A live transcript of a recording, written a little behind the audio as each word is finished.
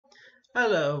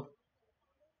Hello,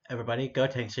 everybody.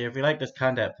 GoTanks here. If you like this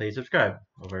content, please subscribe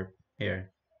over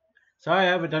here. Sorry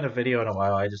I haven't done a video in a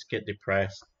while. I just get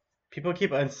depressed. People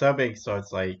keep unsubbing, so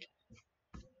it's like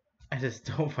I just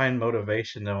don't find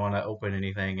motivation to want to open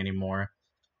anything anymore.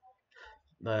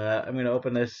 I'm gonna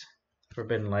open this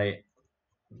Forbidden Light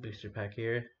booster pack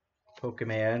here.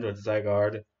 Pokemon with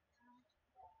Zygarde.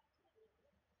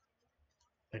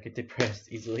 I get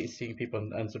depressed easily seeing people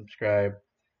unsubscribe.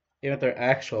 Even if they're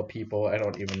actual people, I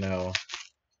don't even know.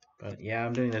 But yeah,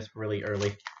 I'm doing this really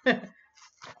early.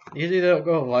 Usually they don't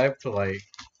go live till like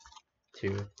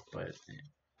 2, but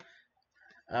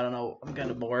I don't know. I'm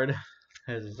kind of bored.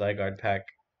 There's a Zygarde pack.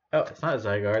 Oh, it's not a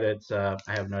Zygarde. It's I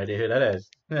have no idea who that is.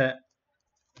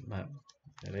 But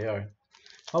there they are.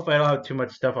 Hopefully I don't have too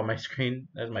much stuff on my screen.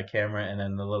 There's my camera and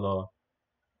then the little.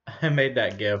 I made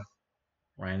that GIF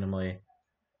randomly.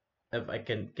 If I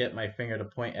can get my finger to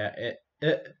point at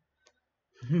it.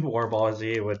 Warball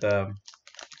Z with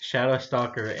Shadow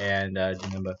Stalker and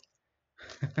Janemba.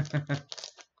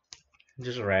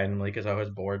 Just randomly because I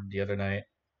was bored the other night.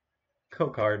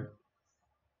 Code card.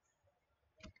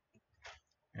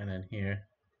 And then here.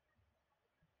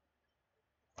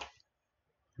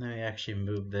 Let me actually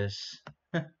move this.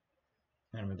 I'm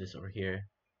gonna move this over here.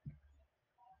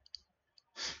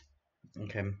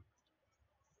 Okay.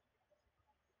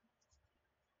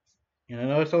 You know, I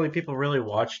notice only people really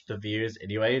watch the views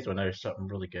anyways when there's something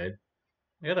really good.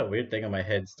 I got a weird thing on my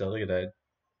head still. Look at that.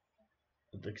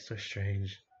 It looks so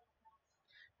strange.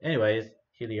 Anyways,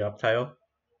 Helioptile.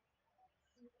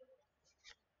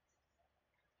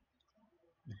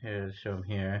 Here, show them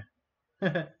here.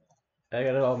 I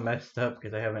got it all messed up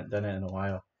because I haven't done it in a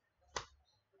while.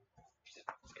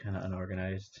 It's kind of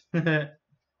unorganized.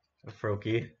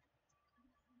 Froakie.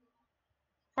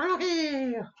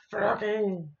 Froakie!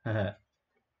 Froakie!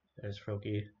 There's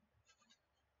Froakie.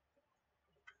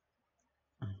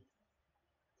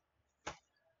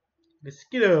 Let's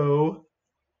go.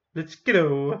 Let's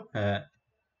go.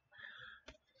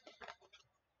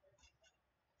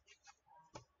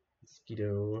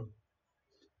 Mosquito.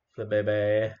 Flip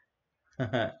baby.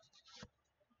 Flip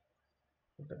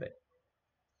baby.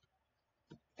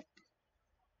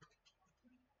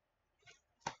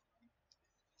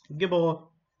 Gibble.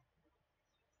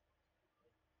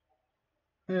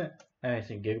 I haven't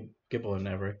seen Gibble in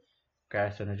ever.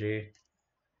 Grass energy.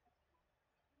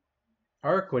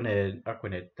 Arquinid,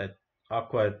 that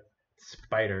aqua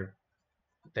spider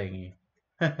thingy.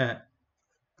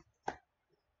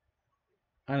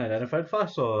 Unidentified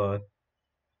fossil.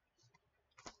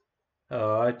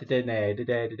 Oh, today.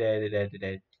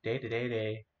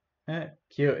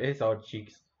 Cute. It's all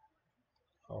cheeks,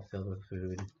 all filled with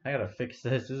food. I gotta fix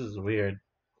this. This is weird.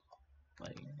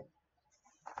 Like,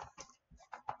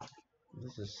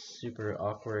 this is super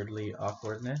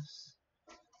awkwardness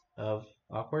of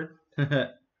awkward.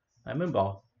 I'm in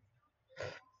ball.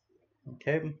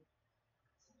 Okay.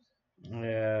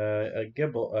 A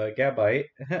Gabite.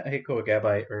 Hey, cool,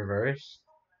 Gabite reverse.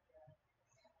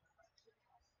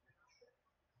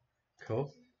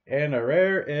 Cool. And a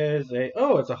rare is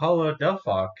it's a hollow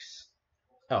Delphox.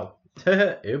 Oh,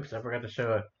 oops, I forgot to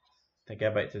show the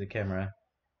Gabite to the camera.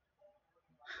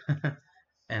 And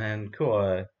then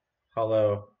cool,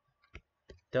 hollow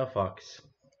Delphox.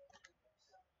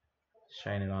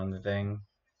 Shine it on the thing.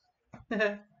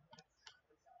 And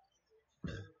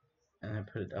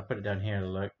I'll put it down here to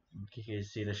look. You can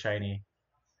see the shiny.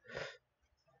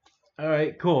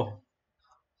 Alright, cool.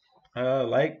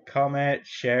 Like, comment,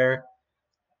 share,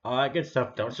 all that good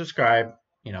stuff. Don't subscribe.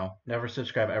 Never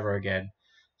subscribe ever again.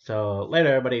 So later,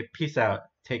 everybody. Peace out.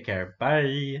 Take care.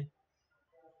 Bye.